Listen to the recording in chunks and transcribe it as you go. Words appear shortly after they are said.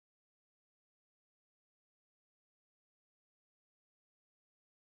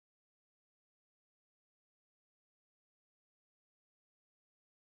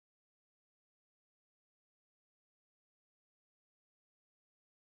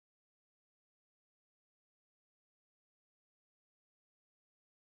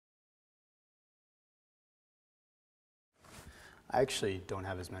I actually don't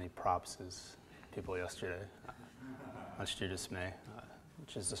have as many props as people yesterday, much to your dismay,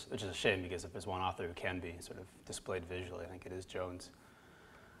 which is a shame, because if there's one author who can be sort of displayed visually, I think it is Jones.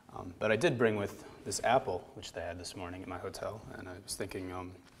 But I did bring with this apple, which they had this morning at my hotel, and I was thinking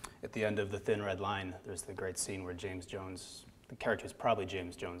at the end of The Thin Red Line, there's the great scene where James Jones, the character is probably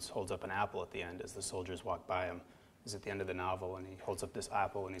James Jones, holds up an apple at the end as the soldiers walk by him. It's at the end of the novel, and he holds up this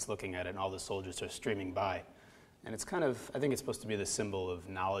apple, and he's looking at it, and all the soldiers are streaming by. And it's kind of, I think it's supposed to be the symbol of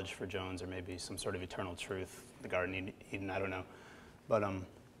knowledge for Jones, or maybe some sort of eternal truth, the Garden of Eden, I don't know. But I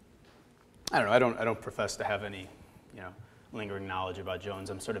don't know, I don't profess to have any, lingering knowledge about Jones.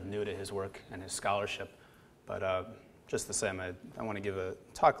 I'm sort of new to his work and his scholarship. But just the same, I want to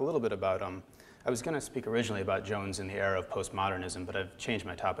talk a little bit about, I was going to speak originally about Jones in the era of postmodernism, but I've changed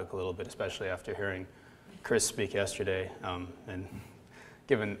my topic a little bit, especially after hearing Chris speak yesterday, and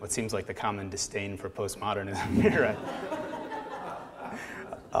given what seems like the common disdain for postmodernism here,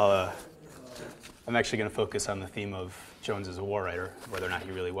 I'm actually going to focus on the theme of Jones as a war writer, whether or not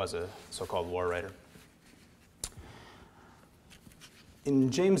he really was a so-called war writer.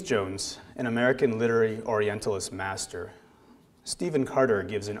 In James Jones, an American literary Orientalist master, Stephen Carter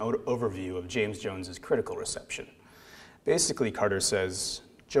gives an overview of James Jones's critical reception. Basically, Carter says,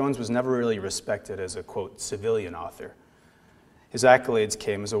 Jones was never really respected as a, quote, civilian author. His accolades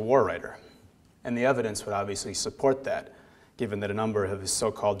came as a war writer, and the evidence would obviously support that, given that a number of his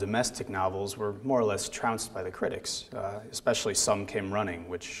so-called domestic novels were more or less trounced by the critics, especially Some Came Running,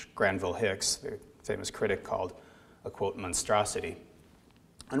 which Granville Hicks, the famous critic, called a, quote, monstrosity.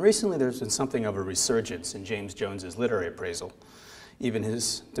 And recently there's been something of a resurgence in James Jones's literary appraisal, even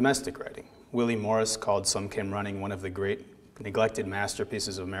his domestic writing. Willie Morris called Some Came Running one of the great neglected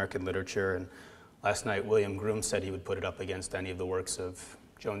masterpieces of American literature, and last night William Groom said he would put it up against any of the works of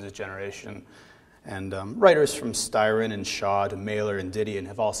Jones's generation. And writers from Styron and Shaw to Mailer and Didion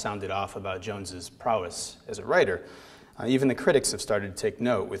have all sounded off about Jones's prowess as a writer. Even the critics have started to take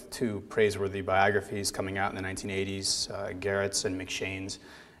note, with two praiseworthy biographies coming out in the 1980s, Garrett's and McShane's,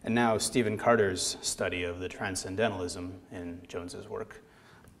 and now Stephen Carter's study of the transcendentalism in Jones's work.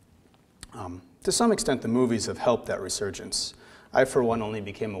 To some extent, the movies have helped that resurgence. I, for one, only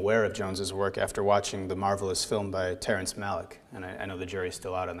became aware of Jones's work after watching the marvelous film by Terrence Malick, and I know the jury's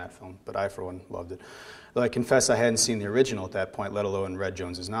still out on that film, but I, for one, loved it. Though I confess I hadn't seen the original at that point, let alone read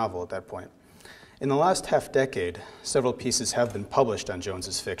Jones's novel at that point. In the last half-decade, several pieces have been published on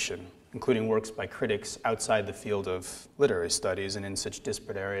Jones's fiction, including works by critics outside the field of literary studies and in such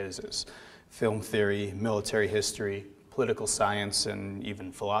disparate areas as film theory, military history, political science, and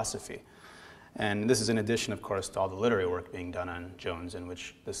even philosophy. And this is in addition, of course, to all the literary work being done on Jones, in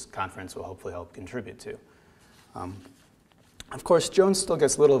which this conference will hopefully help contribute to. Of course, Jones still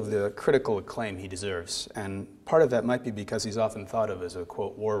gets little of the critical acclaim he deserves, and part of that might be because he's often thought of as a,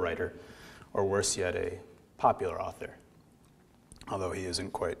 quote, war writer, or worse yet, a popular author, although he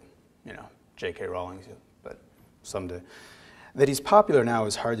isn't quite, J.K. Rowling, but someday. That he's popular now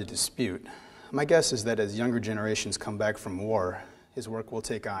is hard to dispute. My guess is that as younger generations come back from war, his work will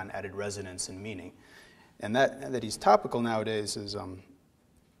take on added resonance and meaning. And that he's topical nowadays is,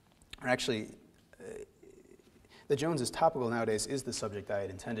 that Jones is topical nowadays is the subject I had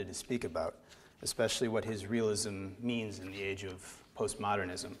intended to speak about, especially what his realism means in the age of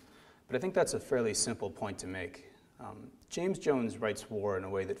postmodernism. But I think that's a fairly simple point to make. James Jones writes war in a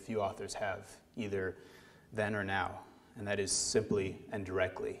way that few authors have, either then or now, and that is simply and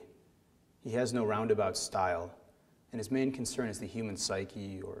directly. He has no roundabout style, and his main concern is the human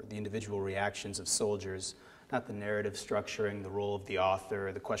psyche or the individual reactions of soldiers, not the narrative structuring, the role of the author,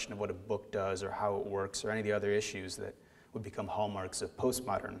 or the question of what a book does or how it works, or any of the other issues that would become hallmarks of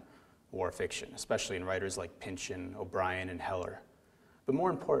postmodern war fiction, especially in writers like Pynchon, O'Brien, and Heller. But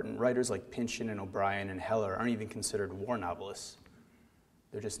more important, writers like Pynchon and O'Brien and Heller aren't even considered war novelists.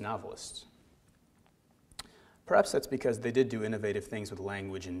 They're just novelists. Perhaps that's because they did do innovative things with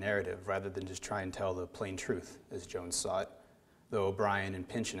language and narrative rather than just try and tell the plain truth, as Jones saw it, though O'Brien and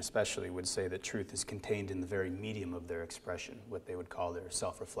Pynchon especially would say that truth is contained in the very medium of their expression, what they would call their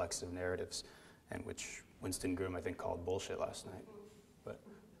self-reflexive narratives, and which Winston Groom, I think, called bullshit last night. But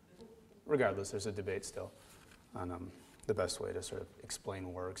regardless, there's a debate still on the best way to sort of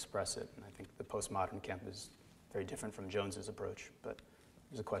explain war, express it, and I think the postmodern camp is very different from Jones's approach, but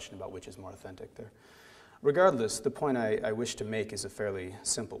there's a question about which is more authentic there. Regardless, the point I wish to make is a fairly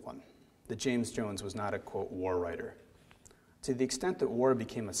simple one, that James Jones was not a, quote, war writer. To the extent that war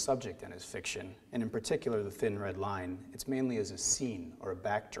became a subject in his fiction, and in particular The Thin Red Line, it's mainly as a scene or a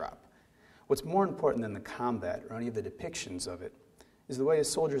backdrop. What's more important than the combat or any of the depictions of it is the way his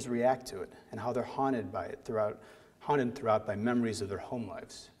soldiers react to it and how they're haunted by it haunted throughout by memories of their home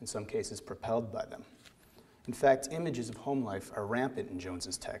lives, in some cases propelled by them. In fact, images of home life are rampant in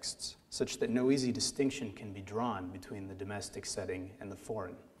Jones's texts, such that no easy distinction can be drawn between the domestic setting and the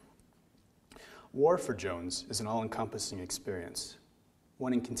foreign. War for Jones is an all-encompassing experience,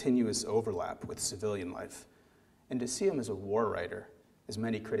 one in continuous overlap with civilian life. And to see him as a war writer, as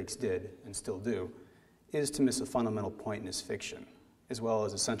many critics did and still do, is to miss a fundamental point in his fiction, as well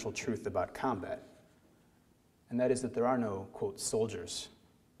as a central truth about combat. And that is that there are no, quote, soldiers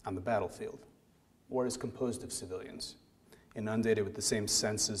on the battlefield. War is composed of civilians, inundated with the same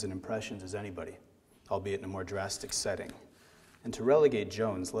senses and impressions as anybody, albeit in a more drastic setting. And to relegate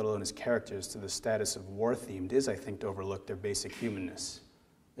Jones, let alone his characters, to the status of war-themed is, I think, to overlook their basic humanness,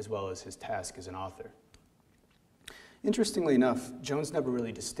 as well as his task as an author. Interestingly enough, Jones never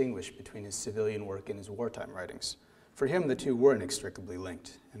really distinguished between his civilian work and his wartime writings. For him, the two were inextricably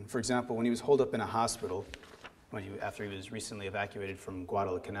linked. And for example, when he was holed up in a hospital, after he was recently evacuated from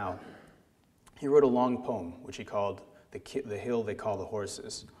Guadalcanal, he wrote a long poem, which he called The Hill They Call the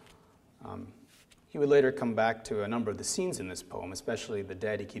Horses. He would later come back to a number of the scenes in this poem, especially the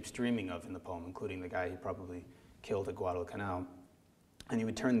dead he keeps dreaming of in the poem, including the guy he probably killed at Guadalcanal. And he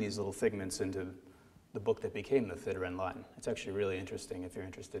would turn these little figments into the book that became The Fitter in Latin. It's actually really interesting, if you're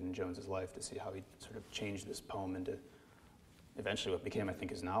interested in Jones's life, to see how he sort of changed this poem into eventually what became, I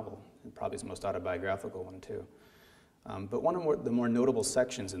think, his novel, and probably his most autobiographical one, too. But one of the more notable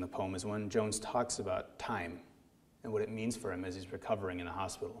sections in the poem is when Jones talks about time and what it means for him as he's recovering in a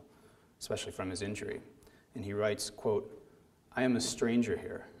hospital, especially from his injury. And he writes, quote, "I am a stranger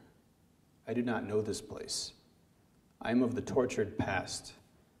here. I do not know this place. I am of the tortured past,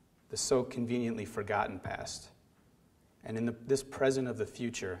 the so conveniently forgotten past. And in this present of the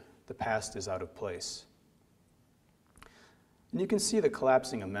future, the past is out of place." And you can see the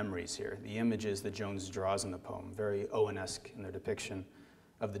collapsing of memories here, the images that Jones draws in the poem, very Owen-esque in their depiction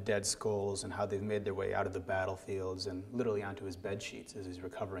of the dead skulls and how they've made their way out of the battlefields and literally onto his bed sheets as he's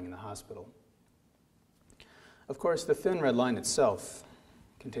recovering in the hospital. Of course, The Thin Red Line itself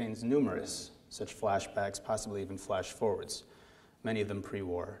contains numerous such flashbacks, possibly even flash-forwards, many of them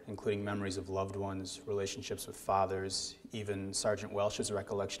pre-war, including memories of loved ones, relationships with fathers, even Sergeant Welsh's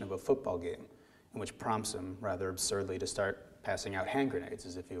recollection of a football game, in which prompts him, rather absurdly, to start passing out hand grenades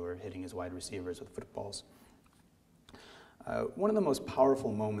as if he were hitting his wide receivers with footballs. One of the most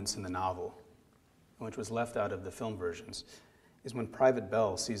powerful moments in the novel, which was left out of the film versions, is when Private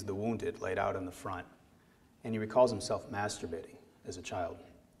Bell sees the wounded laid out in the front, and he recalls himself masturbating as a child.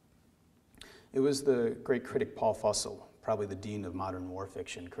 It was the great critic Paul Fussell, probably the dean of modern war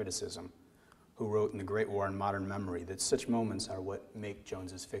fiction criticism, who wrote in The Great War and Modern Memory that such moments are what make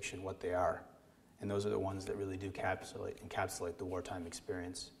Jones's fiction what they are. And those are the ones that really do encapsulate the wartime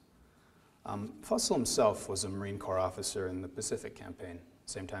experience. Fussell himself was a Marine Corps officer in the Pacific Campaign,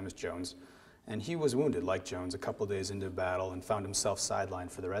 same time as Jones, and he was wounded, like Jones, a couple days into battle and found himself sidelined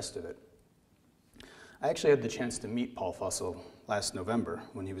for the rest of it. I actually had the chance to meet Paul Fussell last November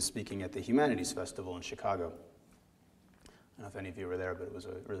when he was speaking at the Humanities Festival in Chicago. I don't know if any of you were there, but it was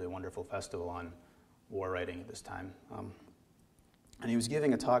a really wonderful festival on war writing at this time. And he was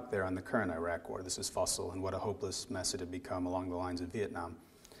giving a talk there on the current Iraq War. This is Fussell and what a hopeless mess it had become along the lines of Vietnam.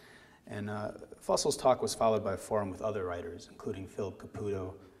 And Fussell's talk was followed by a forum with other writers, including Philip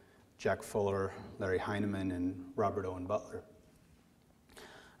Caputo, Jack Fuller, Larry Heinemann, and Robert Owen Butler.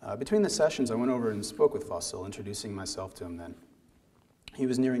 Between the sessions, I went over and spoke with Fussell, introducing myself to him then. He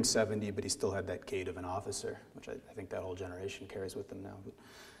was nearing 70, but he still had that gait of an officer, which I think that whole generation carries with them now.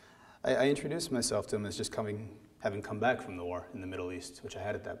 But I introduced myself to him as just having come back from the war in the Middle East, which I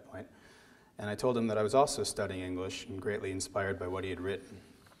had at that point. And I told him that I was also studying English and greatly inspired by what he had written.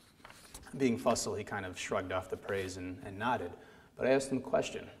 Being Fussell, he kind of shrugged off the praise and nodded. But I asked him a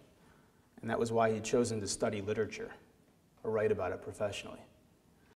question, and that was why he'd chosen to study literature or write about it professionally.